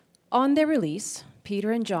On their release,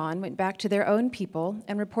 Peter and John went back to their own people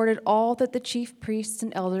and reported all that the chief priests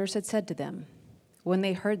and elders had said to them. When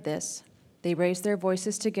they heard this, they raised their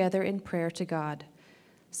voices together in prayer to God.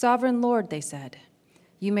 "Sovereign Lord," they said,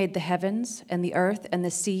 "you made the heavens and the earth and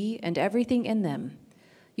the sea and everything in them.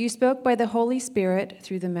 You spoke by the Holy Spirit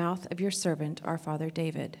through the mouth of your servant, our father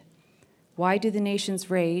David. Why do the nations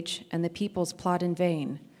rage and the peoples plot in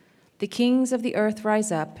vain? The kings of the earth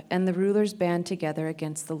rise up, and the rulers band together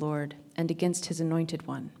against the Lord and against his anointed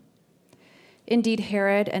one." Indeed,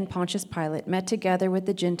 Herod and Pontius Pilate met together with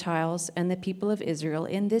the Gentiles and the people of Israel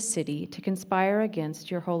in this city to conspire against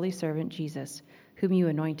your holy servant Jesus, whom you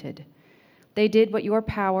anointed. They did what your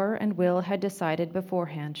power and will had decided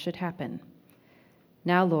beforehand should happen.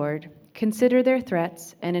 Now, Lord, consider their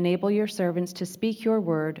threats and enable your servants to speak your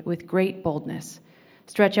word with great boldness.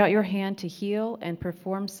 Stretch out your hand to heal and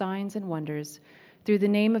perform signs and wonders through the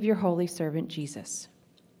name of your holy servant Jesus.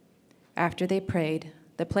 After they prayed,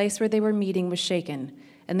 the place where they were meeting was shaken,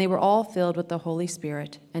 and they were all filled with the Holy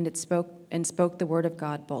Spirit, and spoke the word of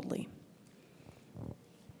God boldly.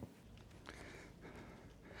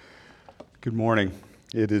 Good morning.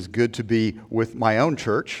 It is good to be with my own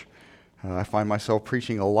church. I find myself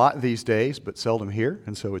preaching a lot these days, but seldom here,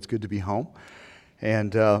 and so it's good to be home.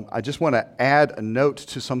 And I just want to add a note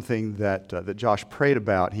to something that Josh prayed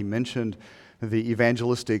about. He mentioned the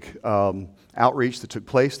evangelistic outreach that took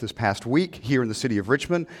place this past week here in the city of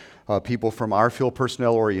Richmond. People from our field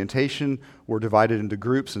personnel orientation were divided into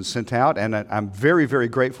groups and sent out, and I'm very, very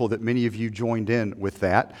grateful that many of you joined in with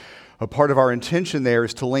that. A part of our intention there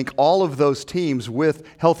is to link all of those teams with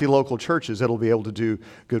healthy local churches that will be able to do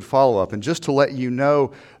good follow-up. And just to let you know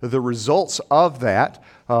the results of that,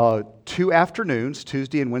 2 afternoons,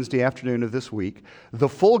 Tuesday and Wednesday afternoon of this week, the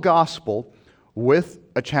full gospel with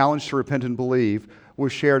a challenge to repent and believe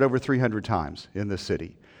was shared over 300 times in this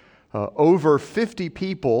city. Over 50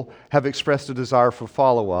 people have expressed a desire for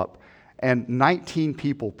follow-up, and 19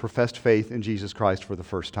 people professed faith in Jesus Christ for the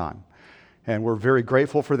first time. And we're very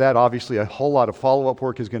grateful for that. Obviously, a whole lot of follow-up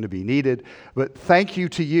work is going to be needed. But thank you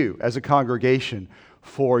to you as a congregation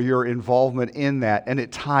for your involvement in that. And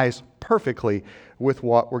it ties perfectly with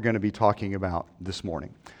what we're going to be talking about this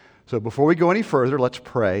morning. So before we go any further, let's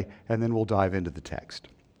pray, and then we'll dive into the text.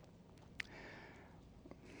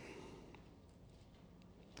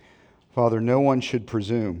 Father, no one should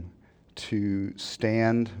presume to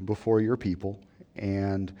stand before your people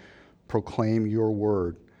and proclaim your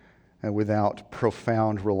word without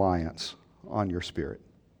profound reliance on your Spirit.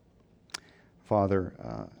 Father,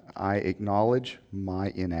 I acknowledge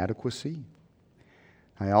my inadequacy.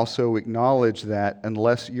 I also acknowledge that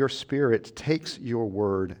unless your Spirit takes your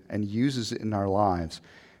word and uses it in our lives,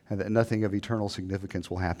 and that nothing of eternal significance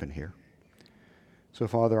will happen here. So,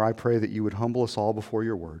 Father, I pray that you would humble us all before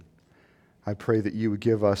your word. I pray that you would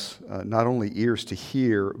give us not only ears to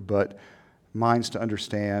hear, but minds to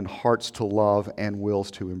understand, hearts to love, and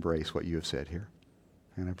wills to embrace what you have said here.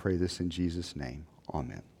 And I pray this in Jesus' name.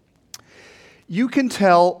 Amen. You can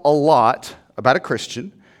tell a lot about a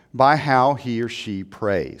Christian by how he or she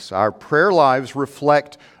prays. Our prayer lives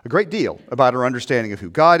reflect a great deal about our understanding of who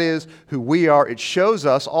God is, who we are. It shows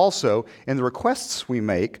us also in the requests we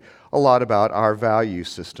make a lot about our value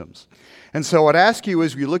systems. And so I'd ask you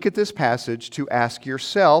as we look at this passage to ask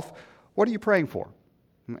yourself, what are you praying for?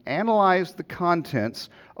 Analyze the contents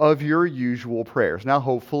of your usual prayers. Now,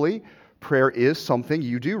 hopefully, prayer is something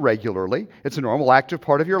you do regularly. It's a normal, active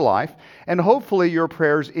part of your life. And hopefully, your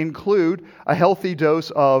prayers include a healthy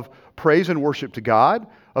dose of praise and worship to God,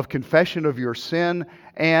 of confession of your sin,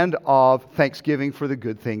 and of thanksgiving for the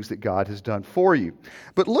good things that God has done for you.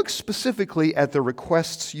 But look specifically at the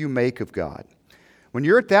requests you make of God. When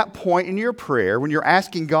you're at that point in your prayer, when you're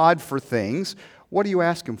asking God for things, what do you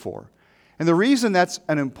ask Him for? And the reason that's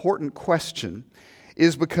an important question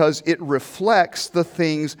is because it reflects the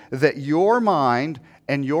things that your mind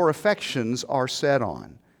and your affections are set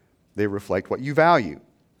on. They reflect what you value.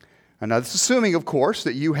 And now that's assuming, of course,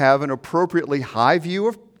 that you have an appropriately high view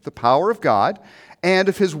of the power of God and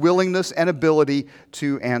of His willingness and ability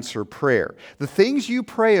to answer prayer. The things you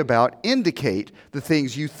pray about indicate the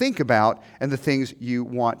things you think about and the things you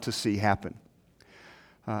want to see happen.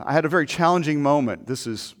 I had a very challenging moment. This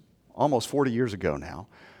is almost 40 years ago now,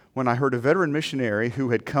 when I heard a veteran missionary who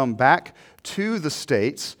had come back to the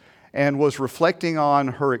States and was reflecting on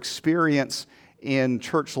her experience in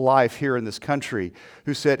church life here in this country,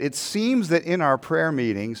 who said, it seems that in our prayer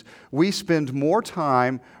meetings, we spend more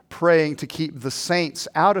time praying to keep the saints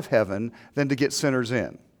out of heaven than to get sinners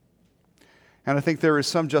in. And I think there is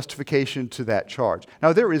some justification to that charge.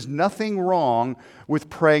 Now, there is nothing wrong with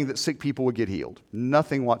praying that sick people would get healed.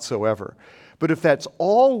 Nothing whatsoever. But if that's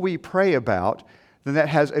all we pray about, then that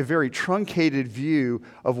has a very truncated view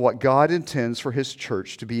of what God intends for His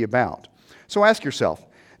church to be about. So ask yourself,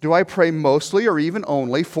 do I pray mostly or even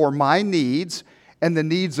only for my needs and the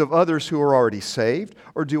needs of others who are already saved?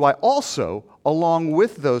 Or do I also, along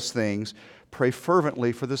with those things, pray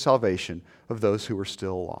fervently for the salvation of those who are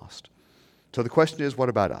still lost? So the question is, what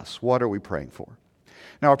about us? What are we praying for?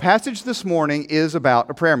 Now, our passage this morning is about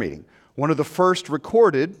a prayer meeting, one of the first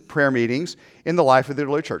recorded prayer meetings in the life of the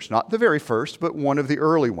early church. Not the very first, but one of the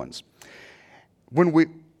early ones.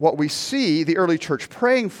 What we see the early church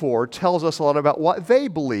praying for tells us a lot about what they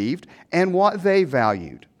believed and what they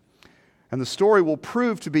valued. And the story will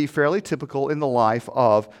prove to be fairly typical in the life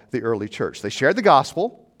of the early church. They shared the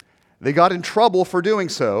gospel, they got in trouble for doing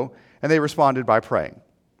so, and they responded by praying.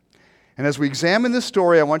 And as we examine this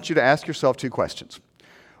story, I want you to ask yourself two questions.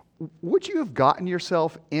 Would you have gotten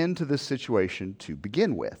yourself into this situation to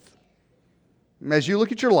begin with? As you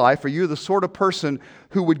look at your life, are you the sort of person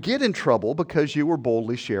who would get in trouble because you were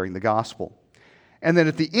boldly sharing the gospel? And then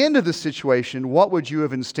at the end of the situation, what would you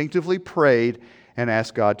have instinctively prayed and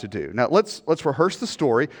asked God to do? Now, let's rehearse the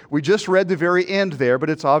story. We just read the very end there, but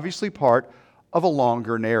it's obviously part of a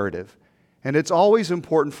longer narrative. And it's always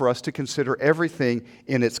important for us to consider everything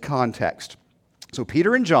in its context. So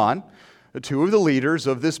Peter and John, the two of the leaders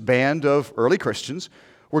of this band of early Christians,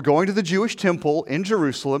 were going to the Jewish temple in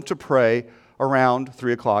Jerusalem to pray around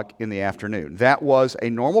 3 o'clock in the afternoon. That was a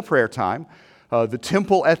normal prayer time. The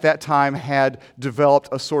temple at that time had developed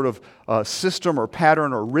a sort of system or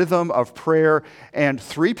pattern or rhythm of prayer, and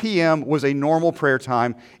 3 p.m. was a normal prayer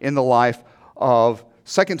time in the life of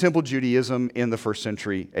Second Temple Judaism in the first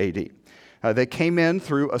century A.D. They came in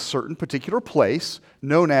through a certain particular place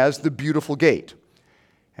known as the Beautiful Gate.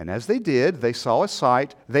 And as they did, they saw a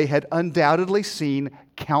sight they had undoubtedly seen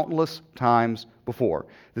countless times before.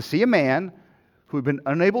 To see a man who had been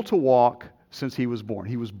unable to walk since he was born.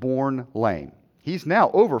 He was born lame. He's now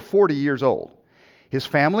over 40 years old. His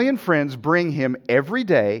family and friends bring him every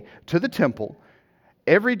day to the temple,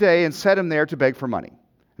 every day, and set him there to beg for money.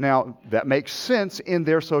 Now, that makes sense in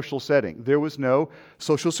their social setting. There was no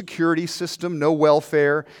social security system, no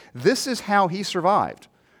welfare. This is how he survived,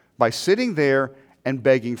 by sitting there and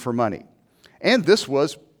begging for money. And this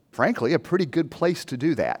was, frankly, a pretty good place to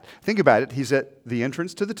do that. Think about it. He's at the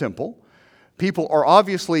entrance to the temple. People are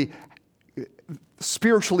obviously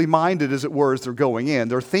spiritually minded, as it were, as they're going in.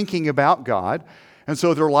 They're thinking about God. And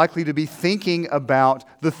so they're likely to be thinking about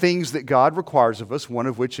the things that God requires of us, one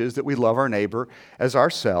of which is that we love our neighbor as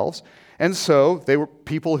ourselves. And so they were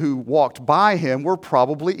people who walked by him were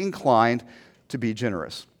probably inclined to be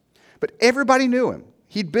generous. But everybody knew him.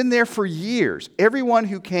 He'd been there for years. Everyone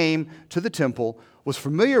who came to the temple was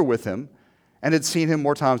familiar with him and had seen him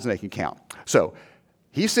more times than they can count. So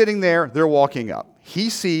he's sitting there, they're walking up.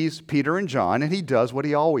 He sees Peter and John, and he does what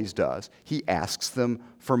he always does. He asks them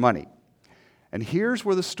for money. And here's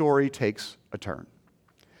where the story takes a turn.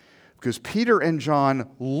 Because Peter and John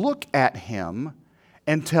look at him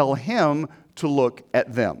and tell him to look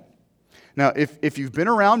at them. Now, if you've been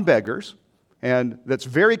around beggars, and that's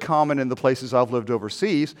very common in the places I've lived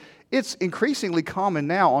overseas, it's increasingly common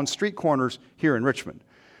now on street corners here in Richmond.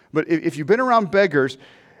 But if you've been around beggars,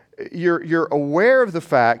 you're aware of the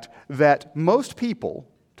fact that most people,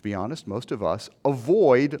 to be honest, most of us,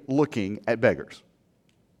 avoid looking at beggars.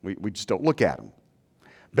 We just don't look at them.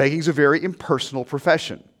 Begging is a very impersonal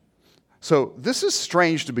profession. So this is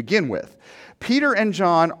strange to begin with. Peter and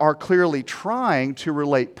John are clearly trying to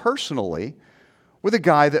relate personally with a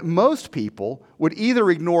guy that most people would either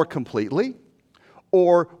ignore completely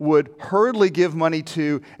or would hurriedly give money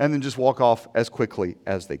to and then just walk off as quickly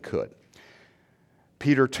as they could.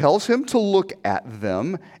 Peter tells him to look at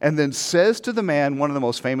them and then says to the man one of the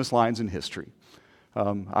most famous lines in history.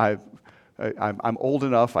 I'm old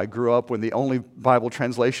enough, I grew up when the only Bible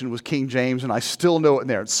translation was King James, and I still know it in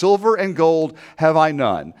there. Silver and gold have I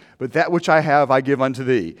none, but that which I have I give unto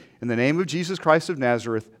thee. In the name of Jesus Christ of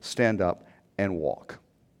Nazareth, stand up and walk.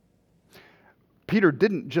 Peter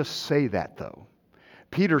didn't just say that, though.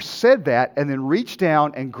 Peter said that and then reached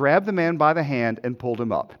down and grabbed the man by the hand and pulled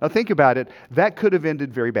him up. Now think about it. That could have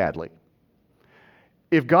ended very badly.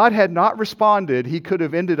 If God had not responded, he could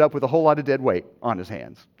have ended up with a whole lot of dead weight on his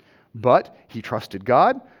hands. But he trusted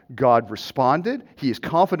God. God responded. He is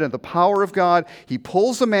confident in the power of God. He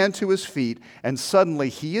pulls the man to his feet, and suddenly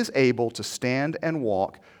he is able to stand and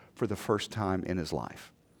walk for the first time in his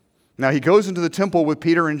life. Now he goes into the temple with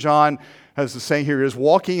Peter and John, as the saying here is,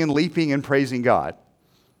 walking and leaping and praising God.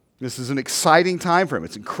 This is an exciting time for him.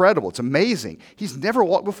 It's incredible. It's amazing. He's never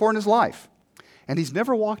walked before in his life. And he's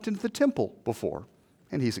never walked into the temple before.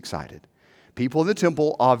 And he's excited. People in the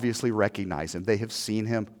temple obviously recognize him. They have seen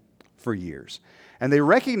him for years. And they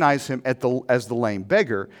recognize him as the lame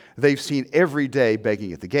beggar they've seen every day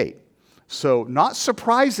begging at the gate. So not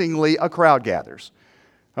surprisingly, a crowd gathers.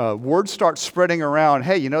 Word starts spreading around,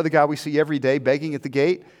 hey, you know the guy we see every day begging at the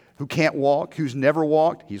gate, who can't walk, who's never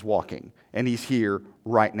walked? He's walking, and he's here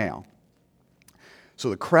right now.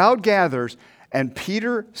 So the crowd gathers, and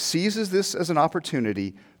Peter seizes this as an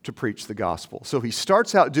opportunity to preach the gospel. So he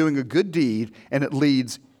starts out doing a good deed, and it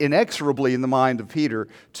leads inexorably in the mind of Peter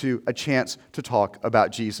to a chance to talk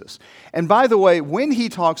about Jesus. And by the way, when he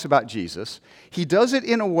talks about Jesus, he does it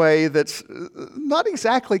in a way that's not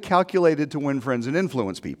exactly calculated to win friends and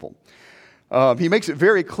influence people. He makes it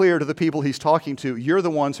very clear to the people he's talking to, you're the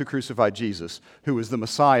ones who crucified Jesus, who is the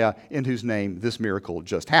Messiah in whose name this miracle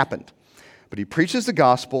just happened. But he preaches the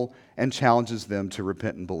gospel and challenges them to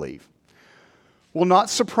repent and believe. Well, not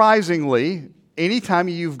surprisingly, anytime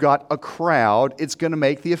you've got a crowd, it's going to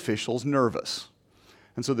make the officials nervous.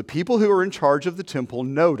 And so the people who are in charge of the temple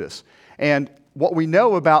notice. And what we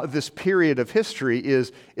know about this period of history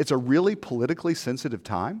is it's a really politically sensitive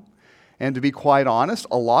time. And to be quite honest,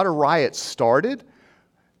 a lot of riots started,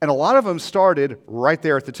 and a lot of them started right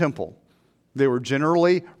there at the temple. They were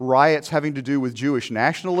generally riots having to do with Jewish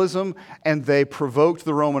nationalism, and they provoked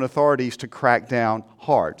the Roman authorities to crack down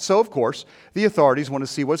hard. So, of course, the authorities want to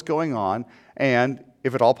see what's going on and,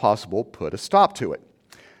 if at all possible, put a stop to it.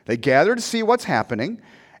 They gather to see what's happening,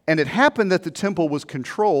 and it happened that the temple was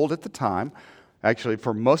controlled at the time, actually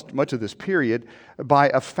for much of this period, by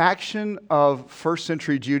a faction of first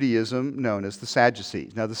century Judaism known as the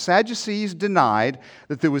Sadducees. Now, the Sadducees denied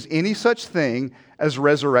that there was any such thing as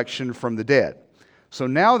resurrection from the dead. So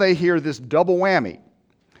now they hear this double whammy.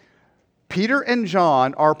 Peter and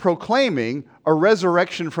John are proclaiming a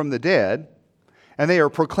resurrection from the dead, and they are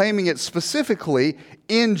proclaiming it specifically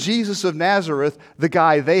in Jesus of Nazareth, the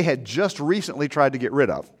guy they had just recently tried to get rid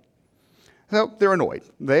of. So they're annoyed.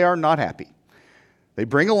 They are not happy. They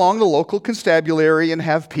bring along the local constabulary and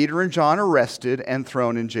have Peter and John arrested and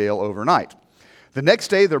thrown in jail overnight. The next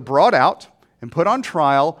day, they're brought out and put on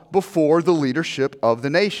trial before the leadership of the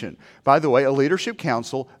nation. By the way, a leadership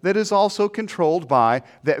council that is also controlled by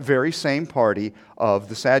that very same party of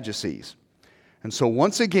the Sadducees. And so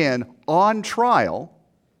once again, on trial,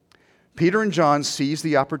 Peter and John seize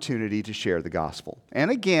the opportunity to share the gospel. And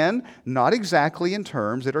again, not exactly in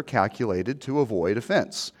terms that are calculated to avoid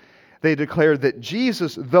offense. They declare that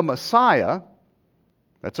Jesus, the Messiah,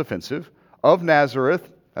 that's offensive, of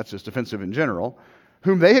Nazareth, that's just offensive in general,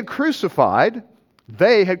 whom they had crucified,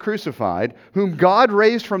 whom God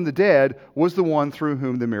raised from the dead, was the one through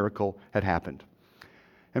whom the miracle had happened.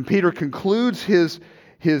 And Peter concludes his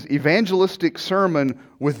evangelistic sermon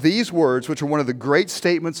with these words, which are one of the great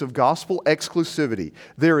statements of gospel exclusivity.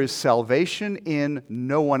 There is salvation in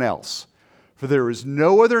no one else, for there is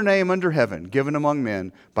no other name under heaven given among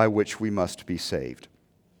men by which we must be saved.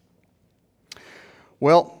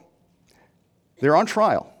 Well, they're on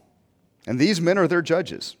trial. And these men are their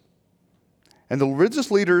judges. And the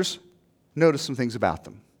religious leaders notice some things about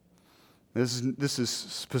them. This is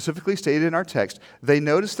specifically stated in our text. They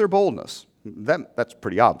notice their boldness. That's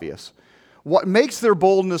pretty obvious. What makes their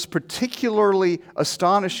boldness particularly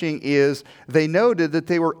astonishing is they noted that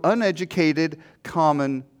they were uneducated,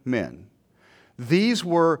 common men. These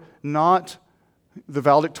were not the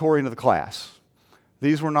valedictorian of the class.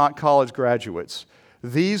 These were not college graduates.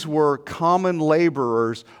 These were common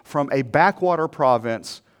laborers from a backwater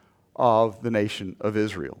province of the nation of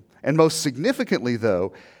Israel. And most significantly,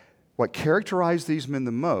 though, what characterized these men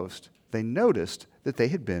the most, they noticed that they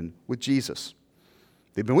had been with Jesus.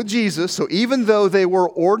 They'd been with Jesus, so even though they were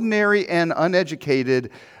ordinary and uneducated,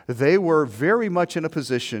 they were very much in a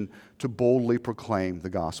position to boldly proclaim the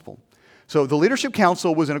gospel. So the leadership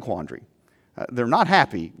council was in a quandary. They're not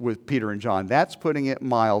happy with Peter and John. That's putting it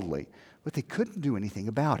mildly. But they couldn't do anything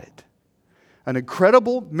about it. An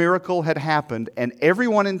incredible miracle had happened, and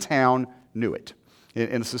everyone in town knew it.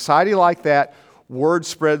 In a society like that, word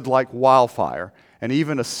spread like wildfire. And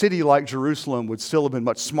even a city like Jerusalem would still have been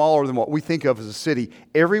much smaller than what we think of as a city.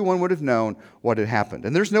 Everyone would have known what had happened.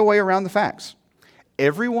 And there's no way around the facts.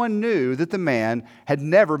 Everyone knew that the man had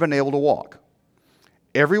never been able to walk.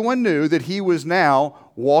 Everyone knew that he was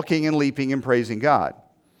now walking and leaping and praising God.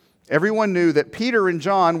 Everyone knew that Peter and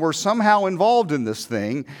John were somehow involved in this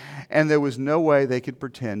thing, and there was no way they could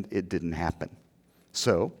pretend it didn't happen.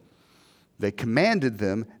 So they commanded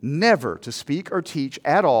them never to speak or teach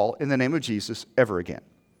at all in the name of Jesus ever again.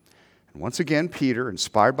 And once again, Peter,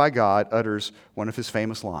 inspired by God, utters one of his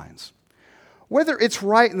famous lines. Whether it's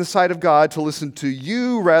right in the sight of God to listen to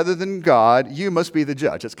you rather than God, you must be the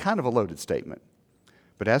judge. It's kind of a loaded statement.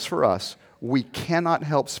 But as for us, we cannot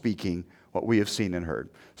help speaking what we have seen and heard.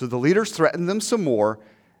 So the leaders threaten them some more,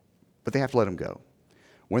 but they have to let them go.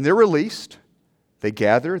 When they're released, they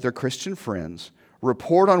gather their Christian friends,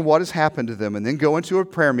 report on what has happened to them, and then go into a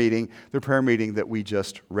prayer meeting, the prayer meeting that we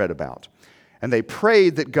just read about. And they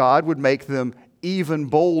prayed that God would make them even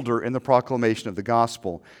bolder in the proclamation of the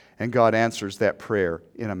gospel, and God answers that prayer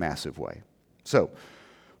in a massive way. So,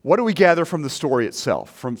 what do we gather from the story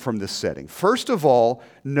itself, from this setting? First of all,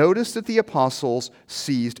 notice that the apostles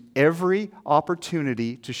seized every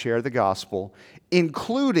opportunity to share the gospel,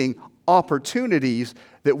 including opportunities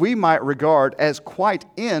that we might regard as quite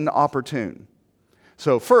inopportune.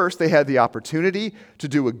 So first, they had the opportunity to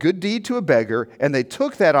do a good deed to a beggar, and they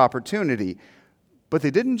took that opportunity, but they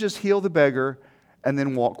didn't just heal the beggar and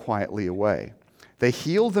then walk quietly away. They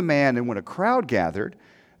healed the man, and when a crowd gathered,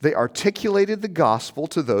 they articulated the gospel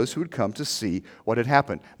to those who had come to see what had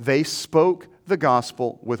happened. They spoke the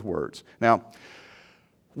gospel with words. Now,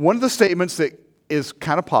 one of the statements that is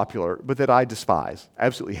kind of popular, but that I despise,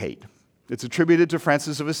 absolutely hate. It's attributed to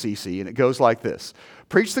Francis of Assisi, and it goes like this: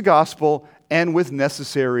 preach the gospel and with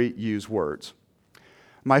necessary use words.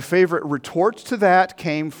 My favorite retort to that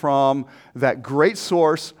came from that great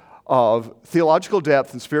source of theological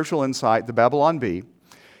depth and spiritual insight, the Babylon Bee,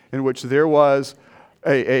 in which there was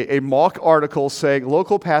a mock article saying,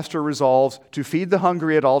 local pastor resolves to feed the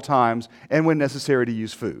hungry at all times and when necessary to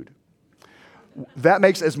use food. That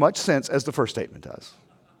makes as much sense as the first statement does.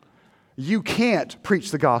 You can't preach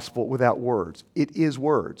the gospel without words. It is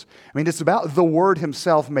words. I mean, it's about the Word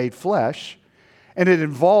Himself made flesh, and it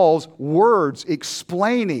involves words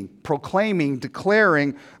explaining, proclaiming,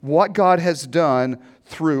 declaring what God has done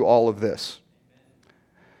through all of this.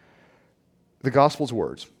 The gospel's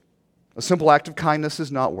words. A simple act of kindness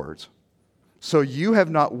is not words. So you have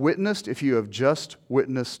not witnessed if you have just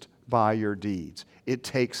witnessed by your deeds. It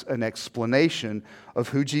takes an explanation of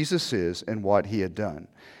who Jesus is and what He had done.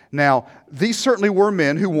 Now, these certainly were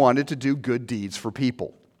men who wanted to do good deeds for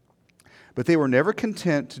people. But they were never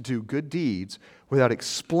content to do good deeds without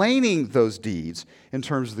explaining those deeds in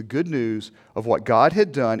terms of the good news of what God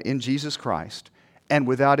had done in Jesus Christ, and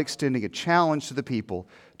without extending a challenge to the people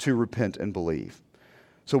to repent and believe.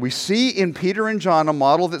 So we see in Peter and John a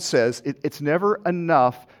model that says it's never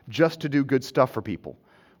enough just to do good stuff for people.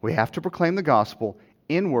 We have to proclaim the gospel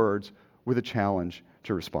in words with a challenge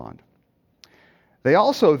to respond. They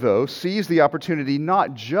also, though, seized the opportunity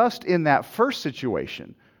not just in that first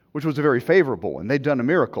situation, which was a very favorable one. They'd done a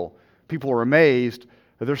miracle. People are amazed.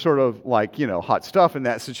 They're sort of like, hot stuff in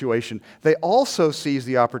that situation. They also seized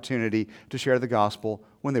the opportunity to share the gospel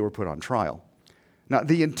when they were put on trial. Now,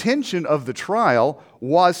 the intention of the trial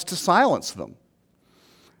was to silence them.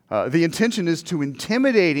 The intention is to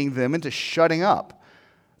intimidating them into shutting up.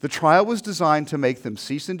 The trial was designed to make them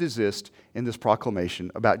cease and desist in this proclamation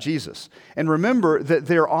about Jesus. And remember that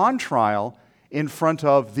they're on trial in front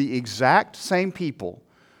of the exact same people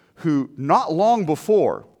who not long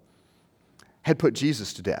before had put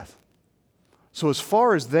Jesus to death. So as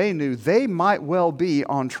far as they knew, they might well be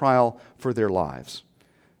on trial for their lives.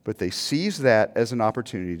 But they seized that as an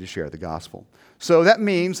opportunity to share the gospel. So that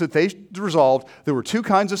means that they resolved there were two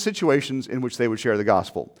kinds of situations in which they would share the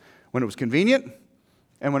gospel: when it was convenient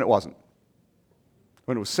and when it wasn't.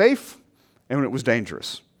 When it was safe and when it was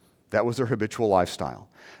dangerous. That was their habitual lifestyle.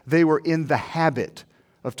 They were in the habit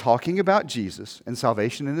of talking about Jesus and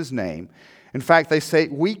salvation in His name. In fact, they say,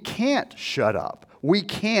 we can't shut up. We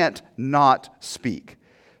can't not speak.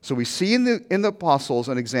 So we see in the apostles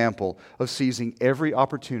an example of seizing every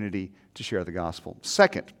opportunity to share the gospel.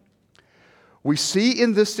 Second, we see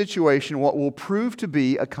in this situation what will prove to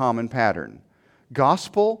be a common pattern.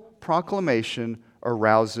 Gospel proclamation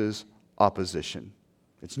arouses opposition.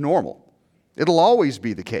 It's normal. It'll always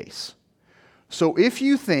be the case. So if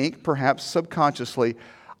you think, perhaps subconsciously,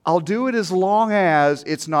 I'll do it as long as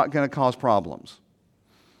it's not going to cause problems.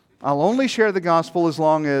 I'll only share the gospel as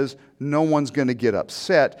long as no one's going to get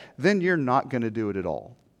upset, then you're not going to do it at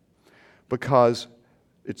all. Because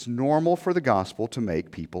it's normal for the gospel to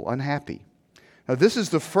make people unhappy. Now, this is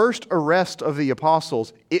the first arrest of the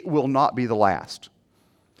apostles. It will not be the last.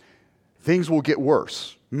 Things will get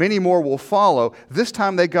worse. Many more will follow. This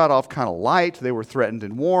time they got off kind of light. They were threatened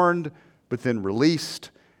and warned, but then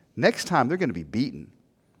released. Next time they're going to be beaten.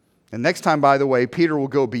 And next time, by the way, Peter will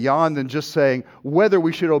go beyond than just saying whether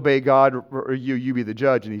we should obey God or you be the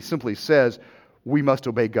judge. And he simply says, we must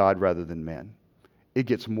obey God rather than men. It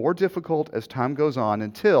gets more difficult as time goes on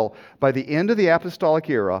until, by the end of the apostolic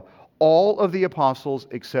era, all of the apostles,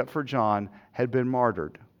 except for John, had been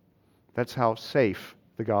martyred. That's how safe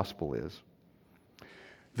the gospel is.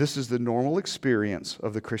 This is the normal experience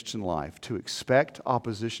of the Christian life, to expect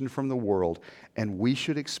opposition from the world, and we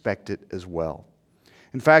should expect it as well.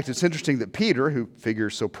 In fact, it's interesting that Peter, who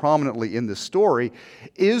figures so prominently in this story,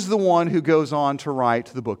 is the one who goes on to write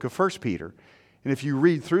the book of 1 Peter. And if you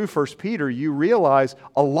read through 1 Peter, you realize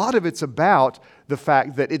a lot of it's about the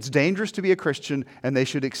fact that it's dangerous to be a Christian and they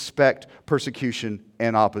should expect persecution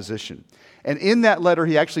and opposition. And in that letter,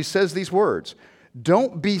 he actually says these words: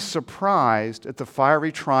 "Don't be surprised at the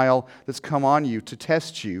fiery trial that's come on you to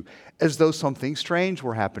test you, as though something strange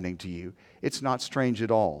were happening to you. It's not strange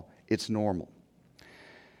at all. It's normal."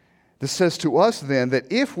 This says to us then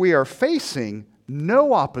that if we are facing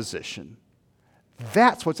no opposition,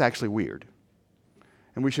 that's what's actually weird.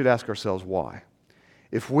 And we should ask ourselves why.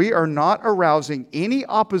 If we are not arousing any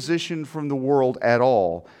opposition from the world at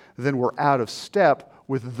all, then we're out of step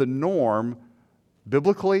with the norm,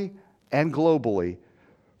 biblically and globally,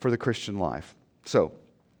 for the Christian life. So,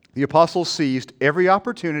 the apostles seized every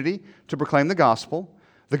opportunity to proclaim the gospel.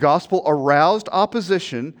 The gospel aroused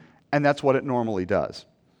opposition, and that's what it normally does.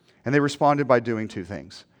 And they responded by doing two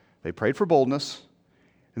things. They prayed for boldness,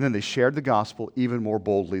 and then they shared the gospel even more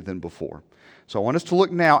boldly than before. So I want us to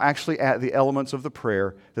look now actually at the elements of the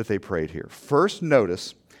prayer that they prayed here. First,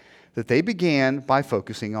 notice that they began by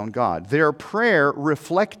focusing on God. Their prayer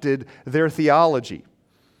reflected their theology.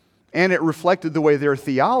 And it reflected the way their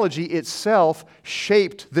theology itself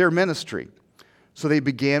shaped their ministry. So they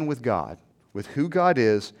began with God, with who God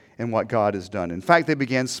is and what God has done. In fact, they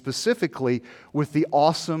began specifically with the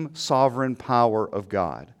awesome sovereign power of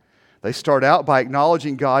God. They start out by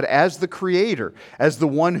acknowledging God as the creator, as the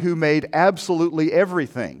one who made absolutely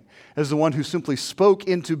everything, as the one who simply spoke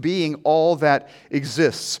into being all that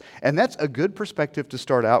exists. And that's a good perspective to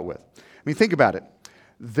start out with. I mean, think about it.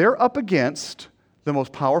 They're up against the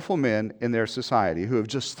most powerful men in their society who have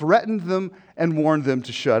just threatened them and warned them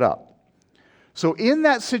to shut up. So in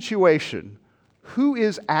that situation, who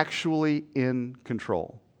is actually in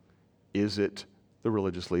control? Is it the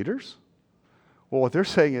religious leaders? Well, what they're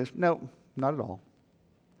saying is, no, not at all.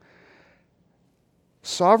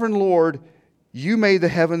 Sovereign Lord, you made the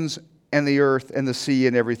heavens and the earth and the sea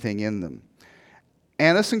and everything in them.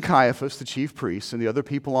 Annas and Caiaphas, the chief priests, and the other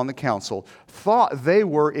people on the council thought they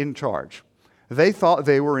were in charge. They thought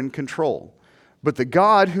they were in control. But the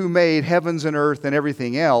God who made heavens and earth and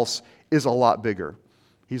everything else is a lot bigger.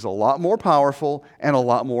 He's a lot more powerful and a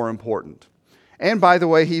lot more important. And by the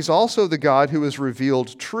way, he's also the God who has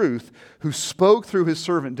revealed truth, who spoke through his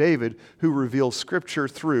servant David, who reveals Scripture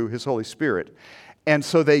through his Holy Spirit. And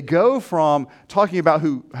so they go from talking about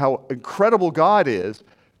how incredible God is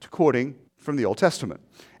to quoting from the Old Testament.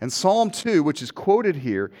 And Psalm 2, which is quoted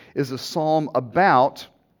here, is a psalm about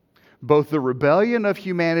both the rebellion of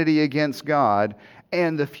humanity against God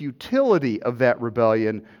and the futility of that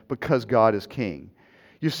rebellion because God is king.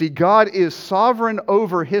 You see, God is sovereign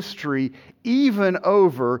over history, even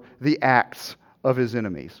over the acts of his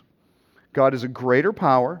enemies. God is a greater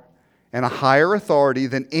power and a higher authority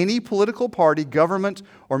than any political party, government,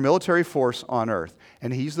 or military force on earth.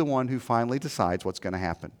 And he's the one who finally decides what's going to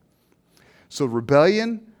happen. So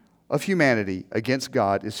rebellion of humanity against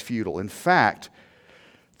God is futile. In fact,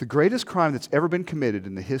 the greatest crime that's ever been committed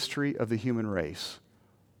in the history of the human race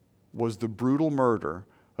was the brutal murder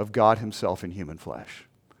of God himself in human flesh.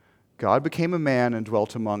 God became a man and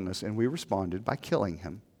dwelt among us, and we responded by killing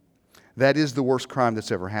him. That is the worst crime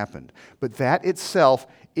that's ever happened. But that itself,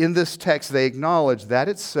 in this text, they acknowledge that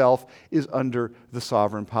itself is under the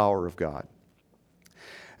sovereign power of God.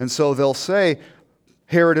 And so they'll say,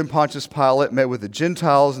 Herod and Pontius Pilate met with the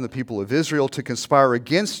Gentiles and the people of Israel to conspire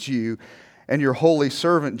against you and your holy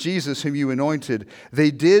servant Jesus, whom you anointed. They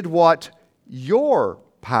did what your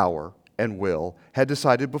power and will had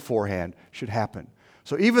decided beforehand should happen.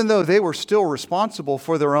 So even though they were still responsible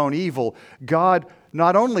for their own evil, God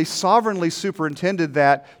not only sovereignly superintended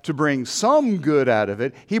that to bring some good out of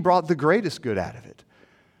it, he brought the greatest good out of it.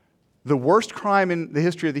 The worst crime in the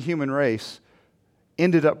history of the human race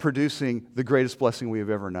ended up producing the greatest blessing we have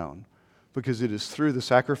ever known, because it is through the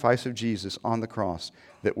sacrifice of Jesus on the cross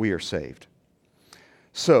that we are saved.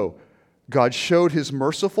 So, God showed his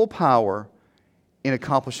merciful power in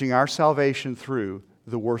accomplishing our salvation through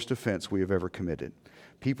the worst offense we have ever committed.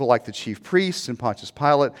 People like the chief priests and Pontius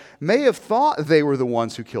Pilate may have thought they were the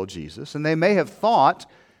ones who killed Jesus, and they may have thought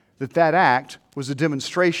that that act was a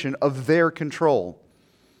demonstration of their control.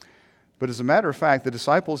 But as a matter of fact, the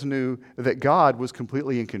disciples knew that God was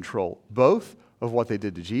completely in control, both of what they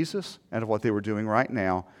did to Jesus and of what they were doing right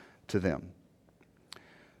now to them.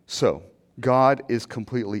 So, God is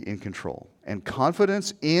completely in control. And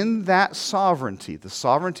confidence in that sovereignty, the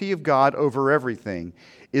sovereignty of God over everything,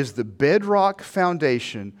 is the bedrock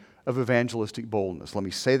foundation of evangelistic boldness. Let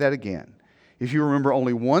me say that again. If you remember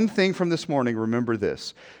only one thing from this morning, remember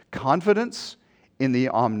this. Confidence in the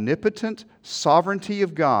omnipotent sovereignty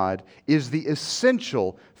of God is the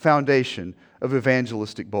essential foundation of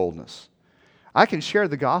evangelistic boldness. I can share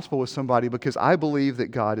the gospel with somebody because I believe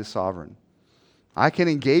that God is sovereign. I can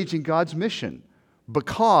engage in God's mission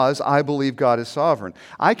because I believe God is sovereign.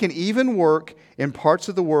 I can even work in parts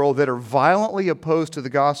of the world that are violently opposed to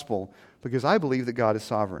the gospel because I believe that God is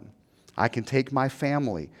sovereign. I can take my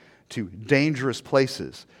family to dangerous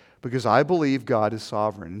places because I believe God is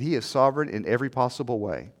sovereign. And He is sovereign in every possible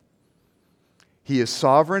way. He is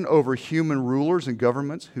sovereign over human rulers and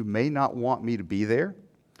governments who may not want me to be there.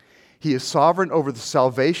 He is sovereign over the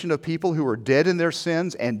salvation of people who are dead in their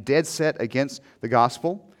sins and dead set against the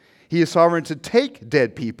gospel. He is sovereign to take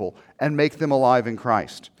dead people and make them alive in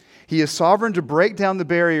Christ. He is sovereign to break down the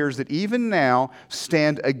barriers that even now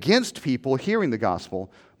stand against people hearing the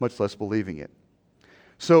gospel, much less believing it.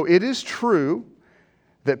 So it is true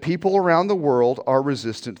that people around the world are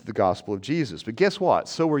resistant to the gospel of Jesus. But guess what?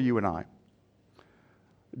 So are you and I.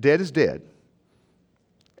 Dead is dead.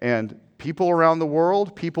 And people around the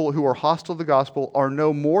world, people who are hostile to the gospel, are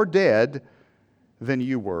no more dead than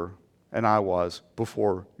you were and I was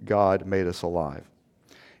before God made us alive.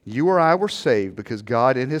 You or I were saved because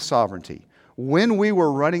God, in His sovereignty, when we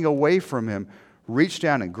were running away from Him, reached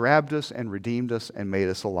down and grabbed us and redeemed us and made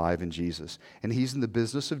us alive in Jesus. And He's in the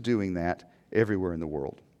business of doing that everywhere in the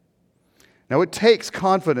world. Now, it takes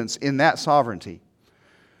confidence in that sovereignty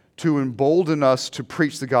to embolden us to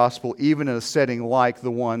preach the gospel even in a setting like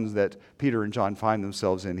the ones that Peter and John find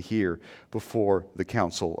themselves in here before the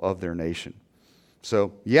council of their nation.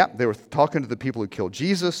 So, yeah, they were talking to the people who killed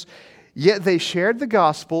Jesus, yet they shared the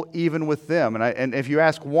gospel even with them. And if you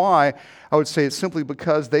ask why, I would say it's simply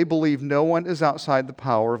because they believe no one is outside the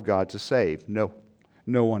power of God to save. No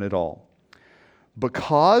one at all.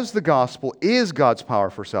 Because the gospel is God's power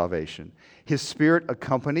for salvation, His Spirit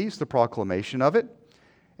accompanies the proclamation of it,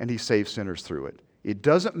 and He saves sinners through it. It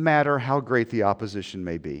doesn't matter how great the opposition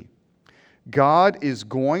may be. God is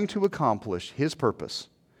going to accomplish His purpose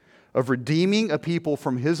of redeeming a people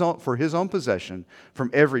for His own possession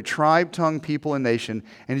from every tribe, tongue, people, and nation,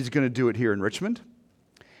 and He's going to do it here in Richmond,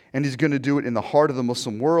 and He's going to do it in the heart of the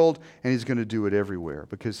Muslim world, and He's going to do it everywhere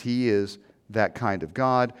because He is that kind of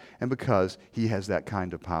God and because He has that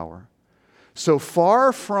kind of power. So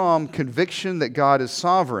far from conviction that God is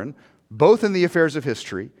sovereign, both in the affairs of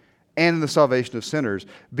history and in the salvation of sinners,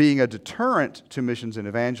 being a deterrent to missions and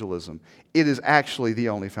evangelism, it is actually the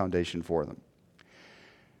only foundation for them.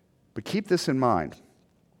 But keep this in mind.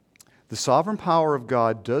 The sovereign power of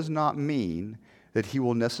God does not mean that He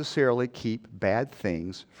will necessarily keep bad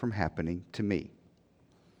things from happening to me.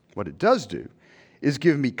 What it does do is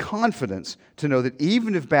give me confidence to know that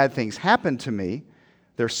even if bad things happen to me,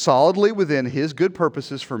 they're solidly within His good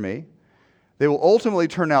purposes for me. They will ultimately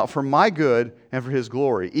turn out for my good and for His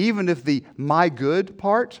glory, even if the my good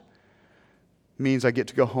part means I get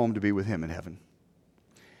to go home to be with Him in heaven.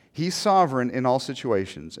 He's sovereign in all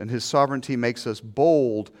situations, and His sovereignty makes us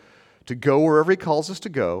bold to go wherever He calls us to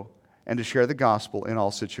go and to share the gospel in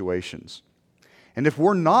all situations. And if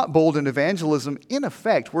we're not bold in evangelism, in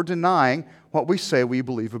effect, we're denying what we say we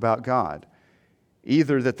believe about God.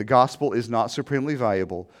 Either that the gospel is not supremely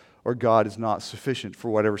valuable or God is not sufficient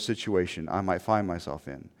for whatever situation I might find myself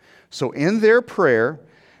in. So in their prayer,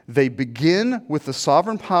 they begin with the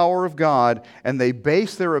sovereign power of God, and they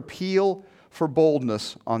base their appeal for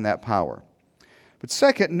boldness on that power. But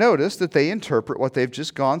second, notice that they interpret what they've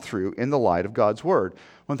just gone through in the light of God's Word.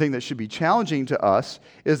 One thing that should be challenging to us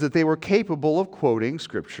is that they were capable of quoting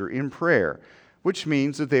Scripture in prayer, which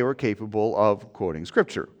means that they were capable of quoting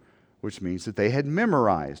Scripture, which means that they had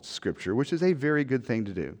memorized Scripture, which is a very good thing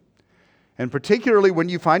to do. And particularly when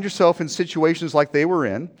you find yourself in situations like they were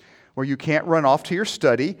in, where you can't run off to your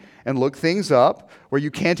study and look things up, where you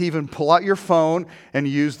can't even pull out your phone and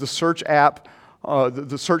use the search app,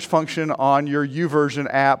 the search function on your YouVersion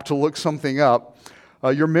app to look something up.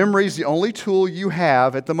 Your memory is the only tool you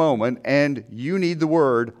have at the moment, and you need the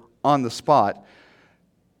Word on the spot.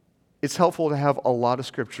 It's helpful to have a lot of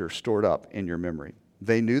Scripture stored up in your memory.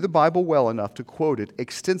 They knew the Bible well enough to quote it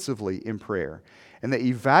extensively in prayer, and they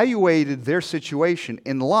evaluated their situation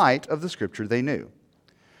in light of the Scripture they knew.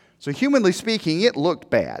 So humanly speaking, it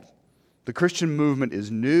looked bad. The Christian movement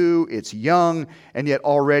is new, it's young, and yet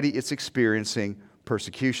already it's experiencing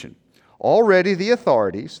persecution. Already the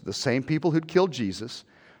authorities, the same people who'd killed Jesus,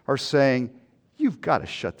 are saying, you've got to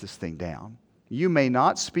shut this thing down. You may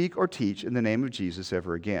not speak or teach in the name of Jesus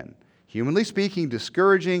ever again. Humanly speaking,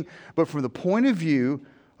 discouraging, but from the point of view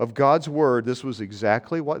of God's word, this was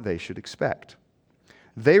exactly what they should expect.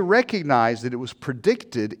 They recognized that it was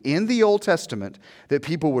predicted in the Old Testament that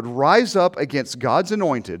people would rise up against God's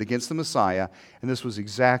anointed, against the Messiah, and this was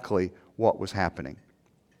exactly what was happening.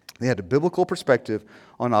 They had a biblical perspective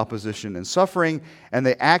on opposition and suffering, and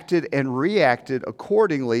they acted and reacted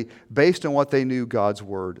accordingly based on what they knew God's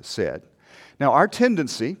word said. Now, our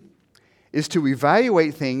tendency is to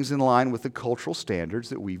evaluate things in line with the cultural standards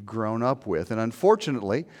that we've grown up with. And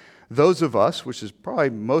unfortunately, those of us, which is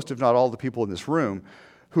probably most if not all the people in this room,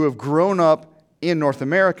 who have grown up in North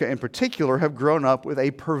America in particular, have grown up with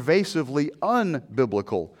a pervasively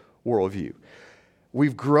unbiblical worldview.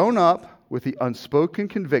 We've grown up with the unspoken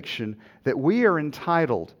conviction that we are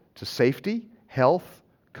entitled to safety, health,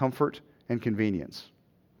 comfort, and convenience.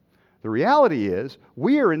 The reality is,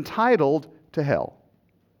 we are entitled to hell.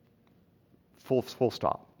 Full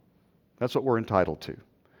stop. That's what we're entitled to.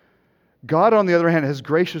 God, on the other hand, has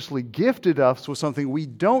graciously gifted us with something we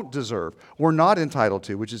don't deserve, we're not entitled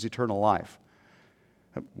to, which is eternal life.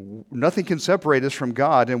 Nothing can separate us from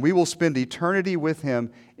God, and we will spend eternity with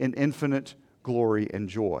Him in infinite glory and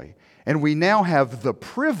joy. And we now have the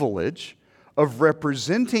privilege of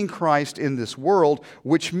representing Christ in this world,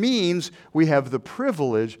 which means we have the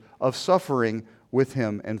privilege of suffering with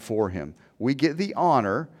Him and for Him. We get the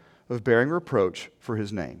honor of bearing reproach for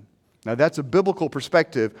His name. Now, that's a biblical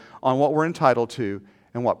perspective on what we're entitled to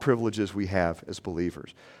and what privileges we have as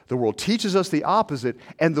believers. The world teaches us the opposite,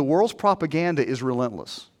 and the world's propaganda is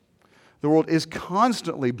relentless. The world is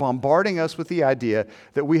constantly bombarding us with the idea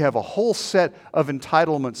that we have a whole set of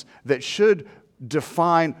entitlements that should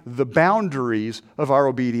define the boundaries of our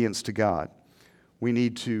obedience to God. We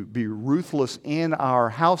need to be ruthless in our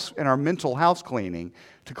mental house cleaning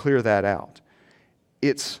to clear that out.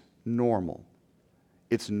 It's normal.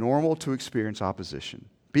 It's normal to experience opposition.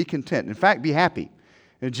 Be content. In fact, be happy.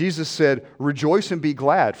 And Jesus said, rejoice and be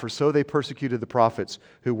glad, for so they persecuted the prophets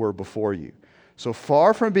who were before you. So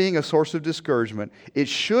far from being a source of discouragement, it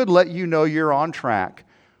should let you know you're on track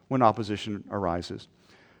when opposition arises.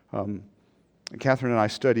 Catherine and I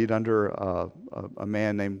studied under a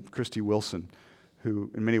man named Christy Wilson,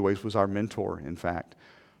 who in many ways was our mentor, in fact,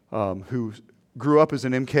 who grew up as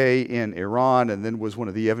an MK in Iran and then was one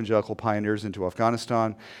of the evangelical pioneers into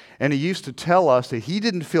Afghanistan. And he used to tell us that he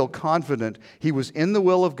didn't feel confident he was in the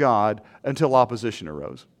will of God until opposition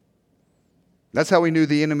arose. That's how he knew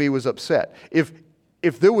the enemy was upset. If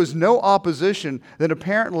there was no opposition, then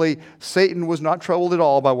apparently Satan was not troubled at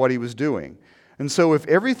all by what he was doing. And so if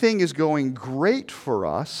everything is going great for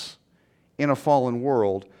us in a fallen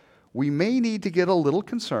world, we may need to get a little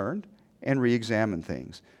concerned and re-examine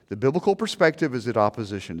things. The biblical perspective is that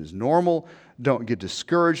opposition is normal. Don't get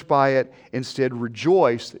discouraged by it. Instead,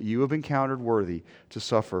 rejoice that you have encountered worthy to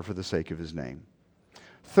suffer for the sake of His name.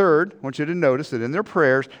 Third, I want you to notice that in their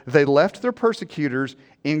prayers, they left their persecutors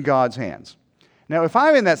in God's hands. Now, if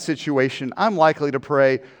I'm in that situation, I'm likely to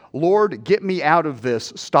pray, Lord, get me out of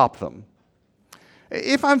this, stop them.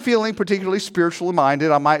 If I'm feeling particularly spiritually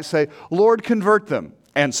minded, I might say, Lord, convert them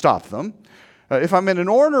and stop them. If I'm in an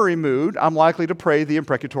ornery mood, I'm likely to pray the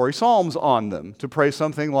imprecatory psalms on them, to pray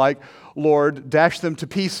something like, Lord, dash them to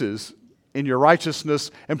pieces in your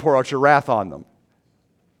righteousness and pour out your wrath on them.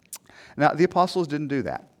 Now, the apostles didn't do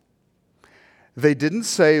that. They didn't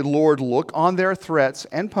say, Lord, look on their threats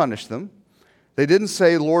and punish them. They didn't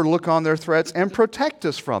say, Lord, look on their threats and protect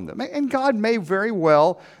us from them. And God may very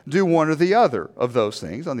well do one or the other of those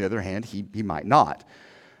things. On the other hand, He might not.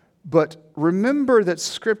 But remember that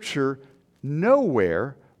Scripture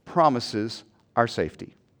nowhere promises our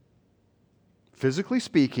safety. Physically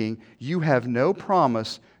speaking, you have no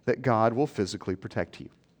promise that God will physically protect you.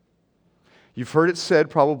 You've heard it said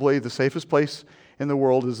probably the safest place in the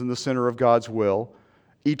world is in the center of God's will.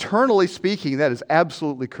 Eternally speaking, that is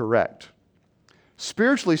absolutely correct.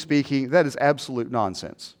 Spiritually speaking, that is absolute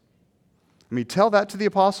nonsense. I mean, tell that to the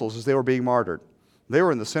apostles as they were being martyred. They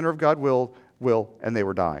were in the center of God's will, and they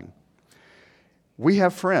were dying. We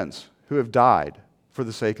have friends who have died for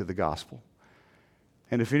the sake of the gospel.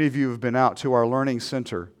 And if any of you have been out to our learning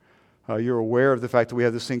center, you're aware of the fact that we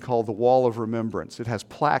have this thing called the Wall of Remembrance. It has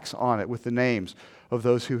plaques on it with the names of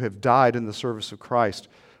those who have died in the service of Christ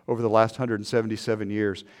over the last 177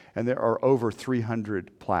 years. And there are over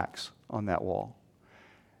 300 plaques on that wall.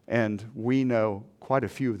 And we know quite a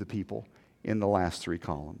few of the people in the last three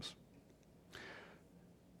columns.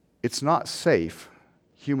 it's not safe,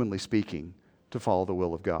 humanly speaking, to follow the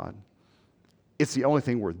will of God. It's the only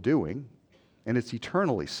thing worth doing, and it's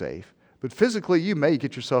eternally safe. But physically, you may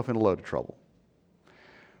get yourself in a load of trouble.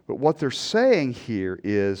 But what they're saying here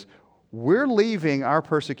is, we're leaving our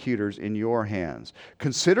persecutors in your hands.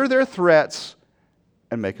 Consider their threats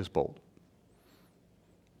and make us bold.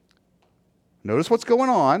 Notice what's going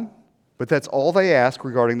on, but that's all they ask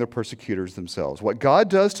regarding their persecutors themselves. What God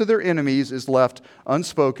does to their enemies is left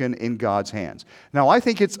unspoken in God's hands. Now, I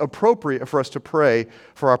think it's appropriate for us to pray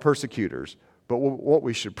for our persecutors, but what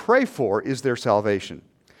we should pray for is their salvation.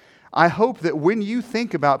 I hope that when you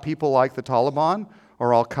think about people like the Taliban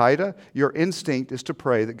or Al-Qaeda, your instinct is to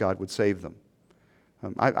pray that God would save them.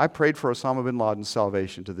 I prayed for Osama bin Laden's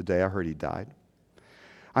salvation to the day I heard he died.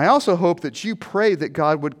 I also hope that you pray that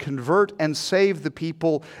God would convert and save the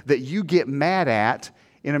people that you get mad at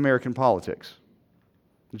in American politics.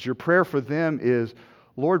 That your prayer for them is,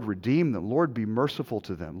 Lord, redeem them. Lord, be merciful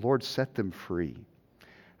to them. Lord, set them free.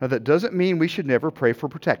 Now, that doesn't mean we should never pray for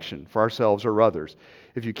protection for ourselves or others.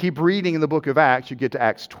 If you keep reading in the book of Acts, you get to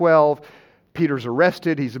Acts 12. Peter's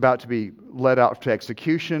arrested. He's about to be led out to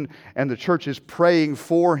execution, and the church is praying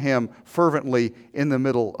for him fervently in the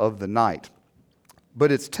middle of the night. But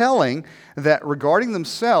it's telling that regarding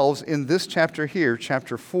themselves in this chapter here,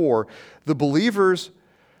 chapter 4, the believers'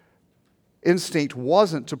 instinct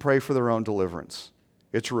wasn't to pray for their own deliverance.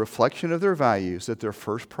 It's a reflection of their values that their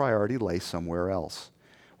first priority lay somewhere else.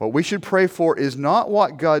 What we should pray for is not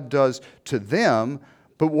what God does to them,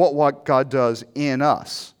 but what God does in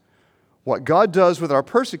us. What God does with our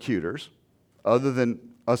persecutors, other than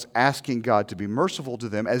us asking God to be merciful to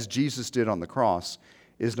them, as Jesus did on the cross,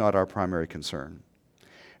 is not our primary concern.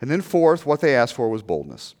 And then fourth, what they asked for was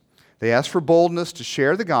boldness. They asked for boldness to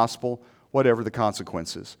share the gospel, whatever the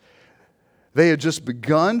consequences. They had just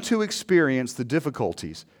begun to experience the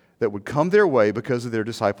difficulties that would come their way because of their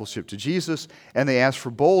discipleship to Jesus, and they asked for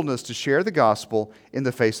boldness to share the gospel in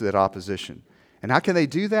the face of that opposition. And how can they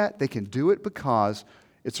do that? They can do it because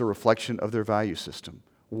it's a reflection of their value system.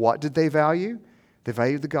 What did they value? They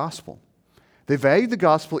valued the gospel. They valued the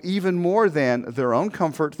gospel even more than their own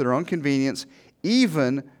comfort, their own convenience,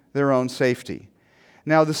 even their own safety.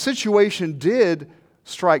 Now, the situation did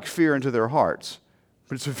strike fear into their hearts,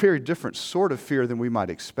 but it's a very different sort of fear than we might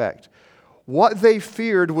expect. What they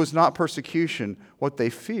feared was not persecution. What they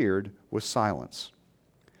feared was silence.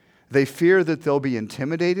 They fear that they'll be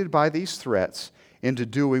intimidated by these threats into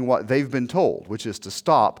doing what they've been told, which is to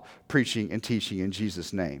stop preaching and teaching in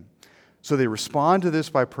Jesus' name. So they respond to this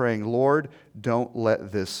by praying, Lord, don't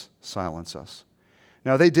let this silence us.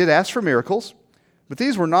 Now, they did ask for miracles, but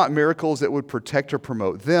these were not miracles that would protect or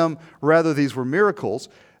promote them. Rather, these were miracles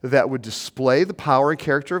that would display the power and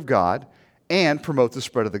character of God and promote the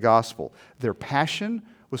spread of the gospel. Their passion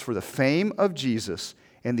was for the fame of Jesus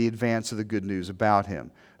and the advance of the good news about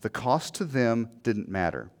him. The cost to them didn't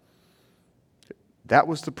matter. That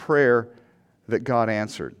was the prayer that God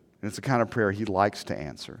answered. And it's the kind of prayer he likes to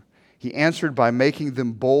answer. He answered by making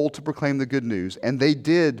them bold to proclaim the good news. And they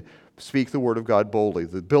did speak the word of God boldly.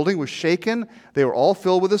 The building was shaken. They were all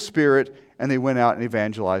filled with the Spirit. And they went out and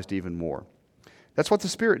evangelized even more. That's what the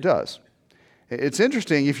Spirit does. It's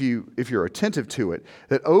interesting if you're attentive to it,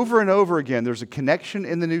 that over and over again there's a connection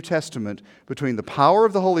in the New Testament between the power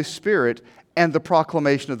of the Holy Spirit and the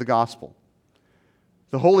proclamation of the gospel.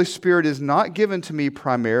 The Holy Spirit is not given to me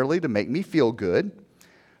primarily to make me feel good.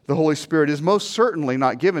 The Holy Spirit is most certainly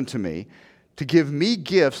not given to me to give me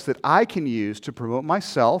gifts that I can use to promote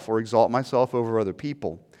myself or exalt myself over other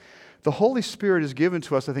people. The Holy Spirit is given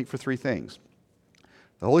to us, I think, for three things.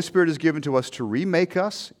 The Holy Spirit is given to us to remake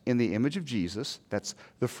us in the image of Jesus. That's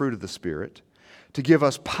the fruit of the Spirit. To give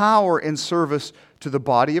us power in service to the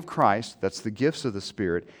body of Christ. That's the gifts of the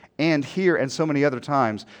Spirit. And here and so many other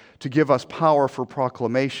times, to give us power for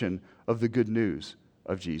proclamation of the good news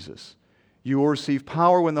of Jesus. You will receive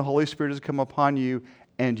power when the Holy Spirit has come upon you,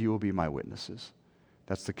 and you will be my witnesses.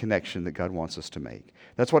 That's the connection that God wants us to make.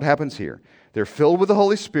 That's what happens here. They're filled with the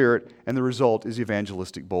Holy Spirit, and the result is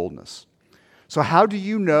evangelistic boldness. So how do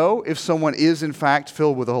you know if someone is in fact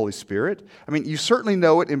filled with the Holy Spirit? I mean, you certainly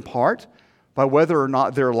know it in part by whether or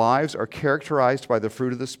not their lives are characterized by the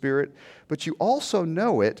fruit of the Spirit, but you also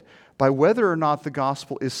know it by whether or not the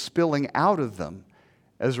gospel is spilling out of them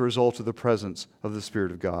as a result of the presence of the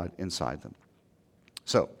Spirit of God inside them.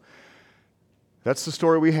 So, that's the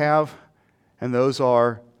story we have, and those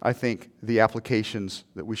are, I think, the applications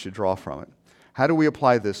that we should draw from it. How do we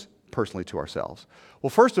apply this personally to ourselves? Well,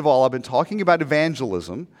 first of all, I've been talking about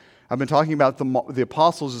evangelism. I've been talking about the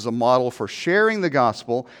apostles as a model for sharing the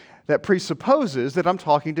gospel, That presupposes that I'm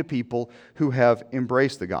talking to people who have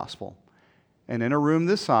embraced the gospel. And in a room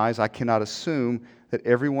this size, I cannot assume that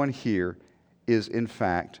everyone here is, in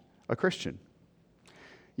fact, a Christian.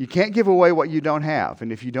 You can't give away what you don't have.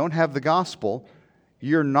 And if you don't have the gospel,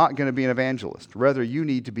 you're not going to be an evangelist. Rather, you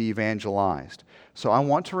need to be evangelized. So I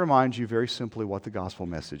want to remind you very simply what the gospel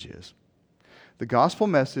message is. The gospel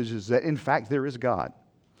message is that, in fact, there is God.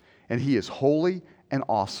 And He is holy and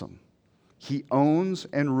awesome. He owns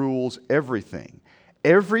and rules everything.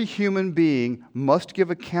 Every human being must give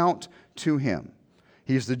account to Him.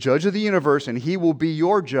 He is the judge of the universe, and He will be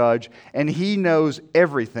your judge, and He knows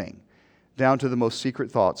everything, down to the most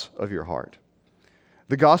secret thoughts of your heart.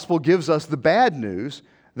 The gospel gives us the bad news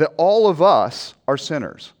that all of us are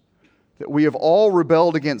sinners, that we have all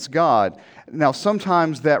rebelled against God. Now,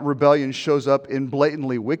 sometimes that rebellion shows up in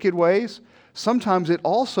blatantly wicked ways. Sometimes it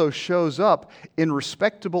also shows up in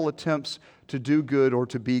respectable attempts to do good or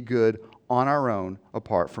to be good on our own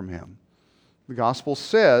apart from Him. The gospel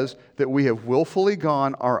says that we have willfully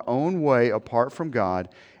gone our own way apart from God,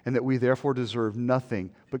 and that we therefore deserve nothing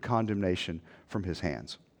but condemnation from His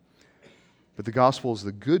hands. But the gospel is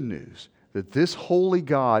the good news that this holy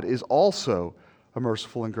God is also a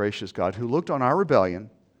merciful and gracious God who looked on our rebellion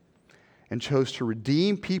and chose to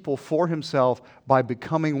redeem people for Himself by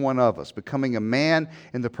becoming one of us, becoming a man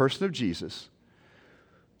in the person of Jesus,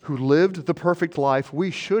 who lived the perfect life we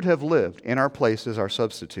should have lived in our place as our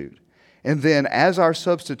substitute. And then, as our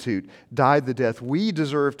substitute, died the death we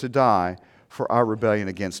deserve to die for our rebellion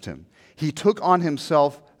against Him. He took on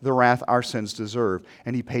Himself the wrath our sins deserve,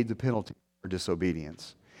 and He paid the penalty for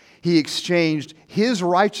disobedience. He exchanged His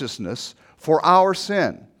righteousness for our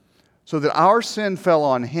sin, so that our sin fell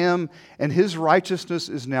on Him, and His righteousness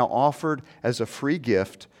is now offered as a free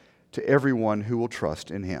gift to everyone who will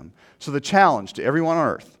trust in Him. So the challenge to everyone on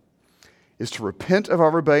earth is to repent of our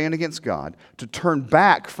rebellion against God, to turn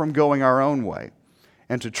back from going our own way,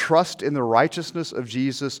 and to trust in the righteousness of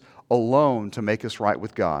Jesus alone to make us right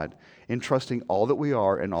with God, entrusting all that we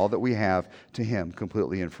are and all that we have to Him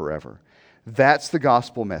completely and forever. That's the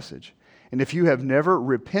gospel message. And if you have never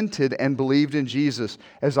repented and believed in Jesus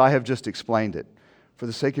as I have just explained it, for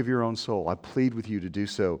the sake of your own soul, I plead with you to do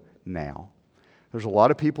so now. There's a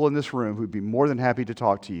lot of people in this room who'd be more than happy to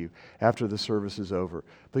talk to you after the service is over.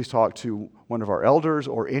 Please talk to one of our elders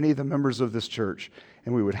or any of the members of this church,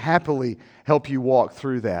 and we would happily help you walk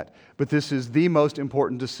through that. But this is the most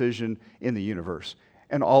important decision in the universe,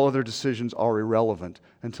 and all other decisions are irrelevant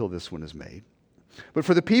until this one is made. But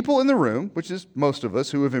for the people in the room, which is most of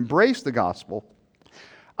us who have embraced the gospel,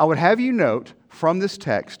 I would have you note from this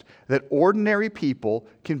text that ordinary people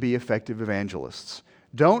can be effective evangelists.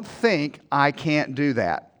 Don't think I can't do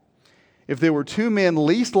that. If there were two men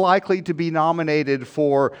least likely to be nominated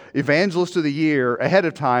for Evangelist of the Year ahead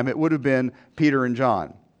of time, it would have been Peter and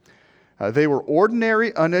John. They were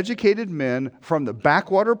ordinary, uneducated men from the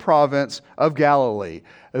backwater province of Galilee.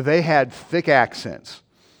 They had thick accents.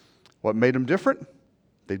 What made them different?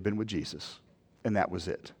 They'd been with Jesus, and that was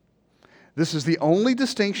it. This is the only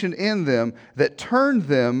distinction in them that turned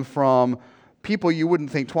them from people you wouldn't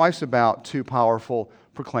think twice about to powerful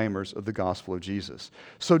proclaimers of the gospel of Jesus.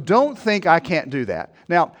 So don't think I can't do that.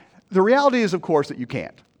 Now, the reality is, of course, that you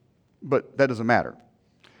can't, but that doesn't matter.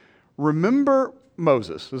 Remember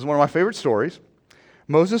Moses. This is one of my favorite stories.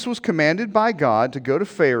 Moses was commanded by God to go to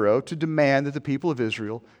Pharaoh to demand that the people of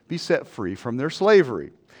Israel be set free from their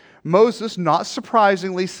slavery. Moses, not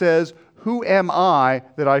surprisingly, says, "Who am I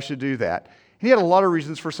that I should do that?" He had a lot of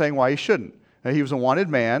reasons for saying why he shouldn't. Now, he was a wanted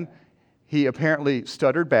man. He apparently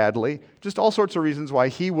stuttered badly. Just all sorts of reasons why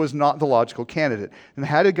he was not the logical candidate. And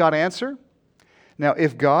how did God answer? Now,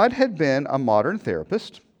 if God had been a modern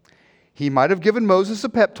therapist, He might have given Moses a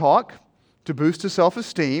pep talk to boost his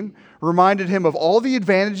self-esteem, reminded him of all the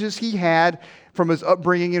advantages he had from his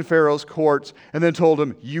upbringing in Pharaoh's courts, and then told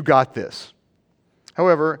him, "You got this."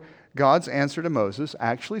 However, God's answer to Moses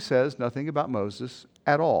actually says nothing about Moses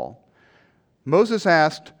at all. Moses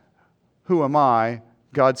asked, "Who am I?"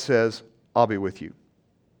 God says, "I'll be with you."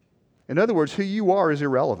 In other words, who you are is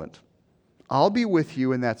irrelevant. I'll be with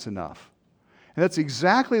you, and that's enough. And that's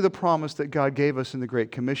exactly the promise that God gave us in the Great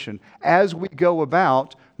Commission as we go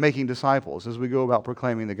about making disciples, as we go about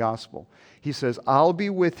proclaiming the gospel. He says, "I'll be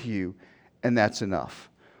with you," and that's enough.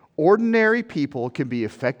 Ordinary people can be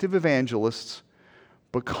effective evangelists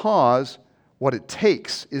because what it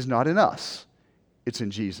takes is not in us, it's in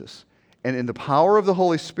Jesus. And in the power of the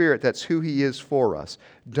Holy Spirit, that's who He is for us.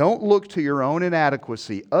 Don't look to your own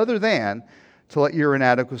inadequacy other than to let your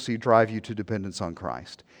inadequacy drive you to dependence on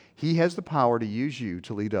Christ. He has the power to use you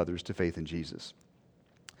to lead others to faith in Jesus.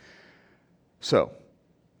 So,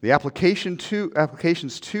 The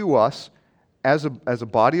applications to us as a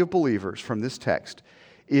body of believers from this text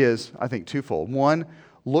is, I think, twofold. One,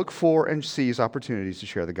 look for and seize opportunities to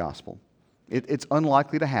share the gospel. It's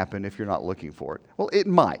unlikely to happen if you're not looking for it. Well, it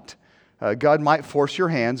might. God might force your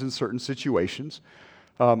hands in certain situations.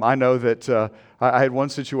 I know that I had one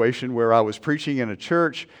situation where I was preaching in a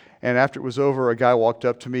church, and after it was over, a guy walked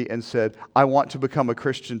up to me and said, "I want to become a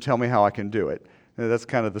Christian. Tell me how I can do it." And that's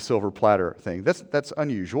kind of the silver platter thing. That's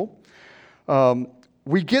unusual.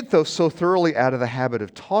 We get, though, so thoroughly out of the habit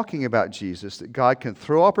of talking about Jesus that God can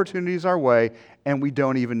throw opportunities our way and we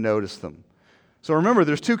don't even notice them. So remember,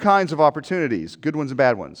 there's two kinds of opportunities, good ones and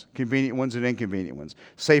bad ones, convenient ones and inconvenient ones,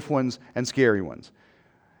 safe ones and scary ones.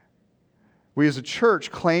 We as a church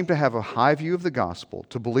claim to have a high view of the gospel,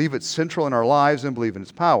 to believe it's central in our lives and believe in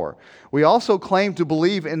its power. We also claim to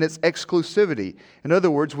believe in its exclusivity. In other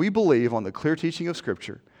words, we believe on the clear teaching of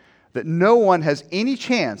Scripture that no one has any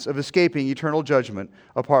chance of escaping eternal judgment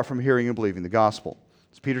apart from hearing and believing the gospel.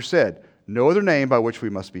 As Peter said, no other name by which we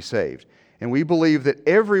must be saved. And we believe that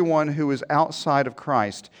everyone who is outside of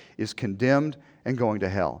Christ is condemned and going to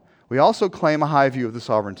hell. We also claim a high view of the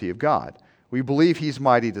sovereignty of God. We believe He's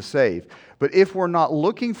mighty to save. But if we're not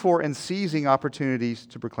looking for and seizing opportunities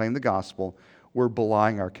to proclaim the gospel, we're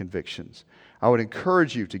belying our convictions. I would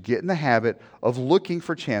encourage you to get in the habit of looking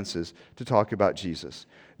for chances to talk about Jesus.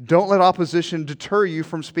 Don't let opposition deter you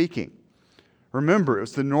from speaking. Remember, it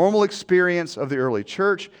was the normal experience of the early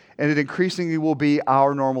church, and it increasingly will be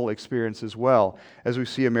our normal experience as well, as we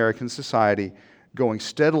see American society going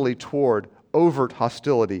steadily toward overt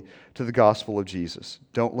hostility to the gospel of Jesus.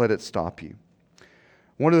 Don't let it stop you.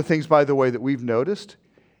 One of the things, by the way, that we've noticed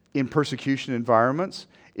in persecution environments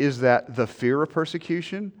is that the fear of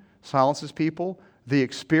persecution silences people. The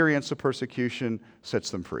experience of persecution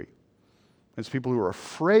sets them free. It's people who are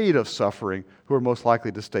afraid of suffering who are most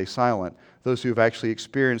likely to stay silent. Those who have actually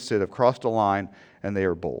experienced it have crossed a line and they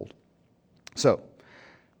are bold. So,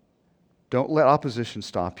 don't let opposition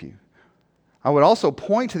stop you. I would also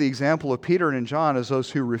point to the example of Peter and John as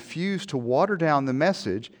those who refused to water down the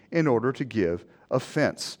message in order to give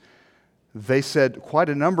offense. They said quite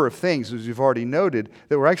a number of things, as you've already noted,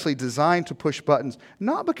 that were actually designed to push buttons,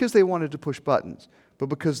 not because they wanted to push buttons, but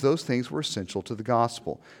because those things were essential to the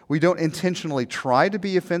gospel. We don't intentionally try to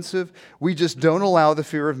be offensive. We just don't allow the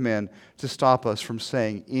fear of men to stop us from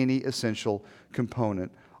saying any essential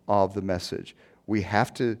component of the message. We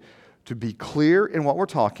have to be clear in what we're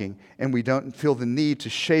talking, and we don't feel the need to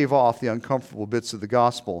shave off the uncomfortable bits of the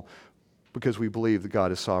gospel because we believe that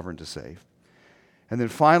God is sovereign to save. And then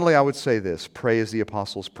finally, I would say this: pray as the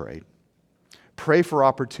apostles prayed. Pray for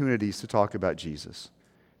opportunities to talk about Jesus.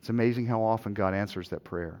 It's amazing how often God answers that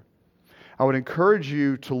prayer. I would encourage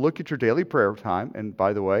you to look at your daily prayer time, and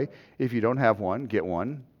by the way, if you don't have one, get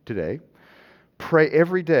one today. Pray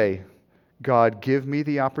every day, God, give me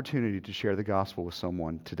the opportunity to share the gospel with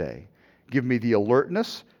someone today. Give me the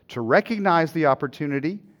alertness to recognize the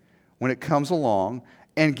opportunity when it comes along,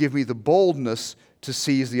 and give me the boldness to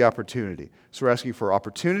seize the opportunity. So we're asking for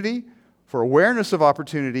opportunity, for awareness of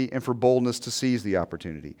opportunity, and for boldness to seize the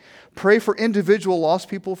opportunity. Pray for individual lost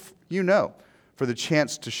people you know, for the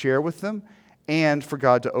chance to share with them, and for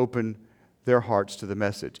God to open their hearts to the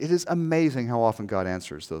message. It is amazing how often God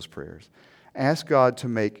answers those prayers. Ask God to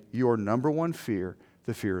make your number one fear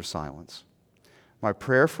the fear of silence. My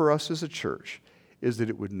prayer for us as a church is that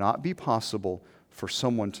it would not be possible for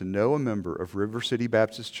someone to know a member of River City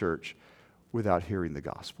Baptist Church without hearing the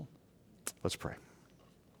gospel. Let's pray.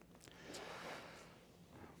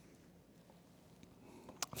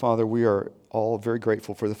 Father, we are all very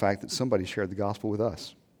grateful for the fact that somebody shared the gospel with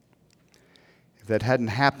us. If that hadn't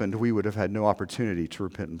happened, we would have had no opportunity to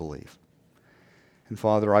repent and believe. And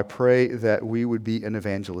Father, I pray that we would be an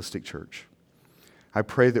evangelistic church. I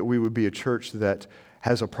pray that we would be a church that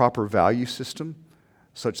has a proper value system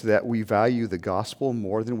such that we value the gospel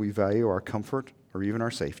more than we value our comfort or even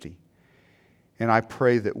our safety. And I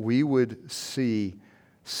pray that we would see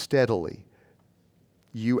steadily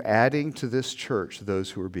you adding to this church those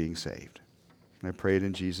who are being saved. And I pray it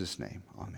in Jesus' name. Amen.